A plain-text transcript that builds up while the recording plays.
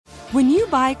When you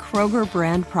buy Kroger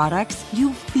brand products,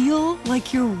 you feel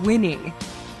like you're winning.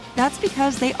 That's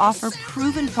because they offer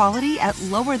proven quality at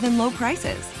lower than low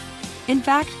prices. In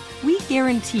fact, we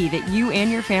guarantee that you and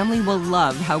your family will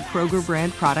love how Kroger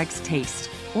brand products taste,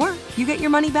 or you get your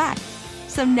money back.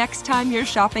 So next time you're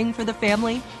shopping for the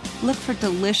family, look for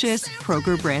delicious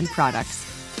Kroger brand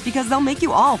products, because they'll make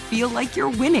you all feel like you're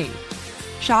winning.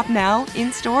 Shop now,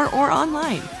 in-store, or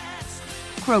online.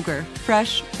 Kroger,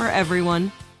 fresh for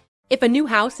everyone. If a new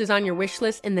house is on your wish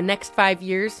list in the next 5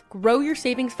 years, grow your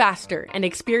savings faster and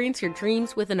experience your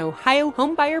dreams with an Ohio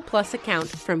Homebuyer Plus account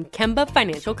from Kemba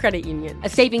Financial Credit Union. A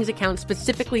savings account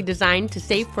specifically designed to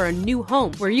save for a new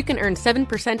home, where you can earn 7%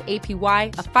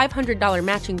 APY, a $500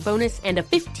 matching bonus, and a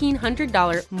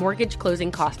 $1,500 mortgage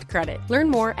closing cost credit. Learn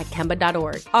more at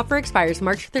Kemba.org. Offer expires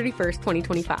March 31st,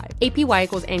 2025. APY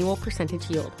equals annual percentage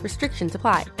yield. Restrictions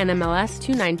apply. NMLS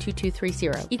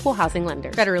 292230. Equal housing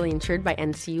lender. Federally insured by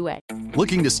NCUA.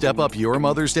 Looking to step up your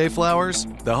Mother's Day flowers?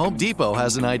 The Home Depot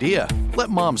has an idea. Let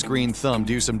Mom's green thumb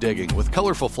do some digging with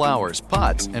colorful flowers,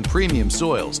 pots, and premium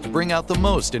soils to bring out the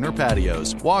most in her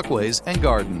patios, walkways, and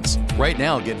gardens. Right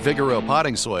now, get Vigoro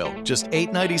potting soil, just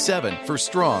 $8.97 for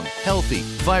strong, healthy,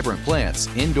 vibrant plants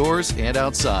indoors and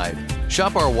outside.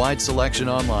 Shop our wide selection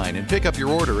online and pick up your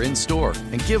order in-store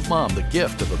and give Mom the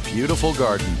gift of a beautiful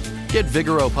garden. Get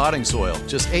Vigoro potting soil,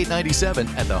 just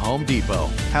 $8.97 at the Home Depot.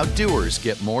 How doers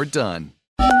get more done.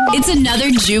 It's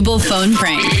another Jubal phone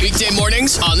prank. Weekday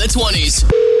mornings on the 20s.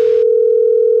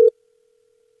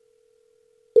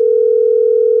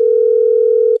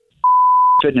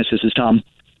 Fitness, this is Tom.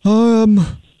 Tom?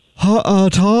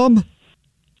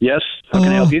 Yes, how can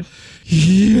I help you?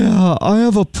 Yeah, I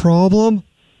have a problem.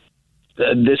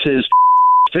 This is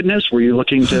Fitness. Were you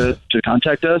looking to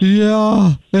contact us?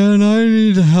 Yeah, and I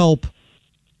need help.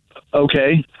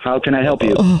 Okay, how can I help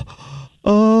you?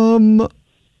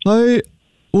 I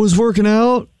was working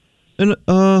out, and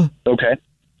okay.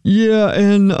 Yeah,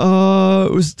 and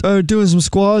was doing some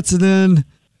squats, and then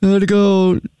I had to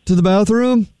go to the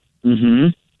bathroom.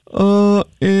 Mm-hmm.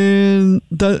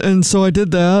 And so I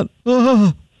did that.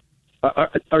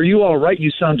 Are you all right? You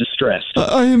sound distressed.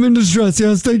 I am in distress,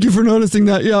 yes. Thank you for noticing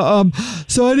that. Yeah,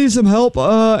 so I need some help,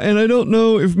 and I don't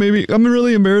know if maybe... I'm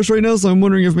really embarrassed right now, so I'm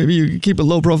wondering if maybe you could keep it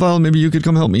low profile, and maybe you could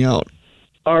come help me out.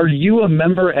 Are you a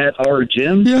member at our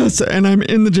gym? Yes, and I'm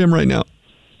in the gym right now.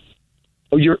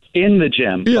 Oh, you're in the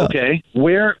gym? Yeah. Okay.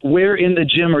 Where in the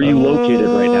gym are you located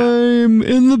right now? I'm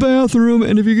in the bathroom,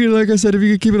 and if you could, like I said, if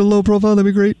you could keep it a low profile, that'd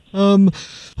be great. I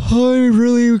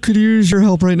really could use your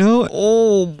help right now.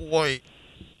 Oh, boy.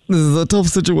 This is a tough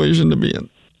situation to be in.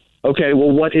 Okay,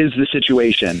 well, what is the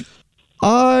situation?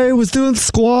 I was doing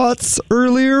squats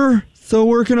earlier, so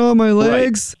working on my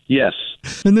legs. Right. Yes.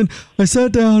 And then I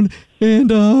sat down, and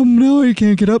now I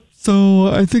can't get up. So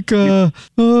I think my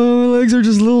legs are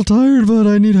just a little tired, but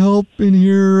I need help in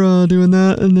here doing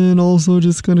that, and then also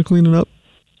just kind of cleaning up.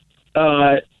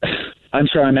 I'm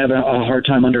sorry, I'm having a hard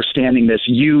time understanding this.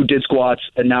 You did squats,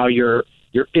 and now you're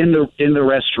in the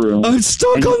restroom. I'm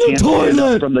stuck on the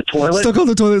toilet. From the toilet. Stuck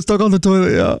on the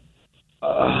toilet. Yeah.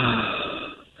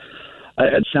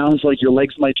 It sounds like your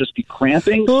legs might just be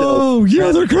cramping. Oh, so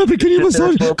yeah, they're cramping. Can you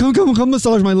massage? Come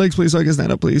massage my legs, please, so I can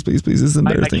stand up, please. This is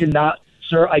embarrassing. I cannot.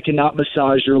 Sir, I cannot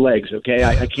massage your legs, okay?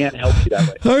 I can't help you that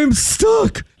way. I'm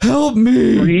stuck. Help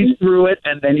me. Breathe through it,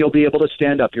 and then you'll be able to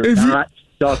stand up. You're not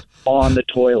stuck on the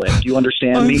toilet. Do you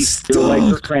understand me? Stuck. Your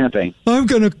legs are cramping. I'm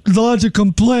going to lodge a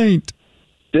complaint.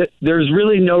 There's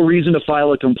really no reason to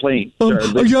file a complaint, sir.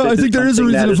 I think there is a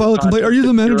reason to file a complaint. Are you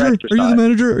the manager? Are you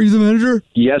the manager?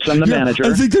 Yes, I'm the manager.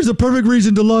 I think there's a perfect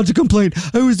reason to lodge a complaint.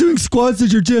 I was doing squats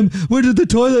at your gym, went to the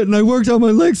toilet, and I worked out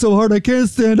my legs so hard I can't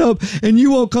stand up, and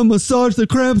you won't come massage the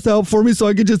cramps out for me so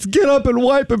I can just get up and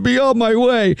wipe and be on my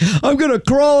way. I'm going to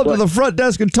crawl up to the front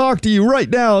desk and talk to you right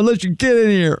now unless you get in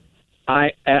here.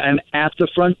 I am at the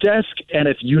front desk, and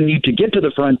if you need to get to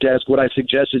the front desk, what I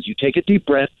suggest is you take a deep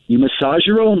breath, you massage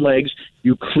your own legs,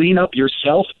 you clean up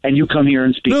yourself, and you come here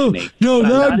and speak to me. No,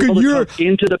 not good. You're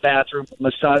into the bathroom,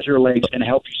 massage your legs, and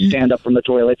help you stand up from the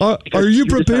toilet. Are you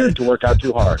prepared to work out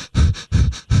too hard?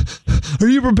 Are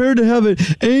you prepared to have an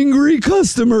angry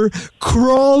customer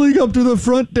crawling up to the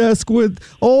front desk with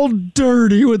all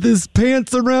dirty with his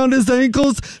pants around his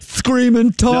ankles,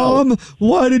 screaming, "Tom, no.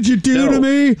 Why did you do to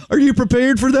me?" Are you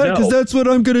prepared for that? Because that's what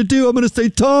I'm going to do. I'm going to say,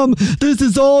 "Tom, this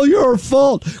is all your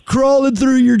fault, crawling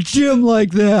through your gym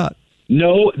like that."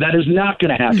 No, that is not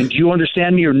going to happen. Do you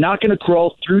understand me? You're not going to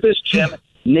crawl through this gym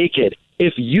naked.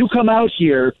 If you come out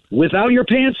here without your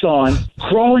pants on,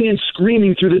 crawling and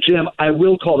screaming through the gym, I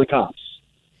will call the cops.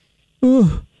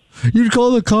 Oh, you'd call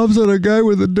the cops on a guy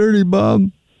with a dirty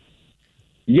bum?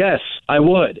 Yes, I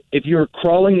would. If you're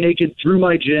crawling naked through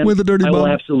my gym, With a dirty I will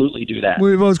bum. absolutely do that.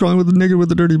 We've always crawling with a nigger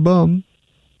with a dirty bum.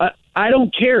 I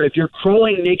don't care. If you're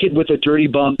crawling naked with a dirty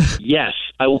bum, yes,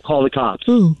 I will call the cops.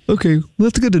 Oh, okay.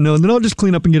 That's good to know. And then I'll just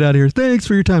clean up and get out of here. Thanks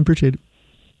for your time. Appreciate it.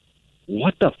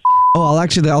 What the f***? Oh, I'll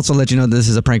actually also let you know this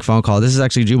is a prank phone call. This is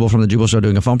actually Jubal from the Jubal Show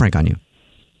doing a phone prank on you.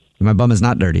 My bum is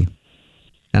not dirty.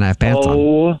 And I have pants on.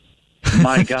 Oh,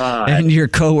 my God. And your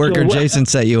coworker, Jason,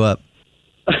 set you up.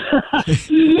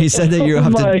 He said that you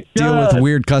have to deal with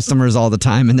weird customers all the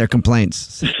time and their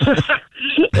complaints.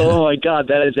 Oh, my God.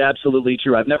 That is absolutely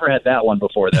true. I've never had that one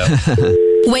before, though.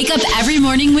 Wake up every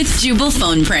morning with Jubal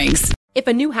phone pranks. If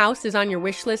a new house is on your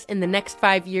wish list in the next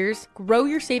 5 years, grow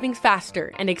your savings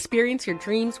faster and experience your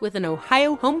dreams with an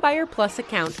Ohio Homebuyer Plus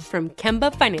account from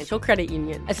Kemba Financial Credit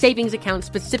Union. A savings account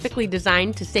specifically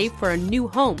designed to save for a new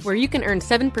home where you can earn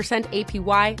 7%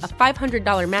 APY, a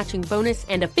 $500 matching bonus,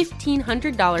 and a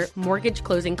 $1,500 mortgage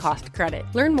closing cost credit.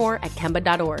 Learn more at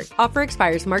Kemba.org. Offer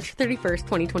expires March 31st,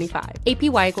 2025.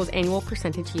 APY equals annual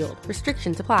percentage yield.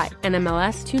 Restrictions apply.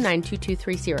 NMLS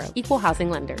 292230. Equal housing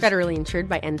lender. Federally insured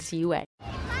by NCUA.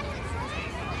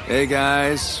 Hey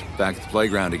guys, back at the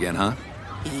playground again, huh?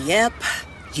 Yep.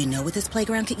 You know what this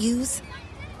playground could use?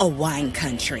 A wine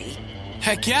country.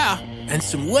 Heck yeah, and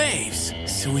some waves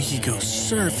so we could go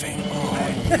surfing. Oh,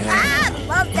 yeah.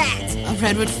 Love that. A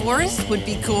redwood forest would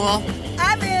be cool.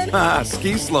 I'm in.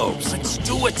 Ski slopes. Let's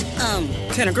do it.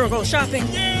 Can a girl go shopping?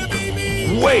 Yeah,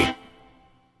 baby. Wait!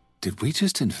 Did we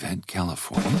just invent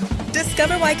California?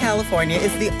 Discover why California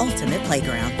is the ultimate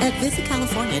playground at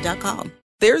visitcalifornia.com.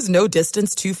 There's no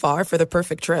distance too far for the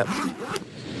perfect trip.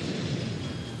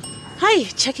 Hi,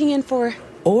 checking in for...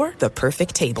 Or the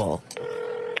perfect table.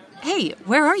 Hey,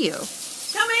 where are you?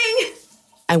 Coming!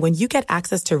 And when you get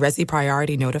access to Resi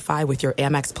Priority Notify with your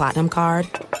Amex Platinum card...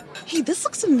 Hey, this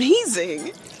looks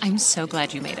amazing. I'm so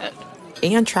glad you made it.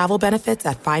 And travel benefits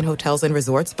at fine hotels and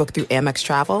resorts booked through Amex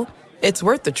Travel... It's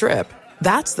worth the trip.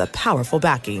 That's the powerful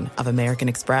backing of American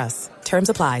Express. Terms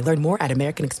apply. Learn more at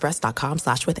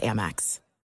americanexpress.com/withAmex.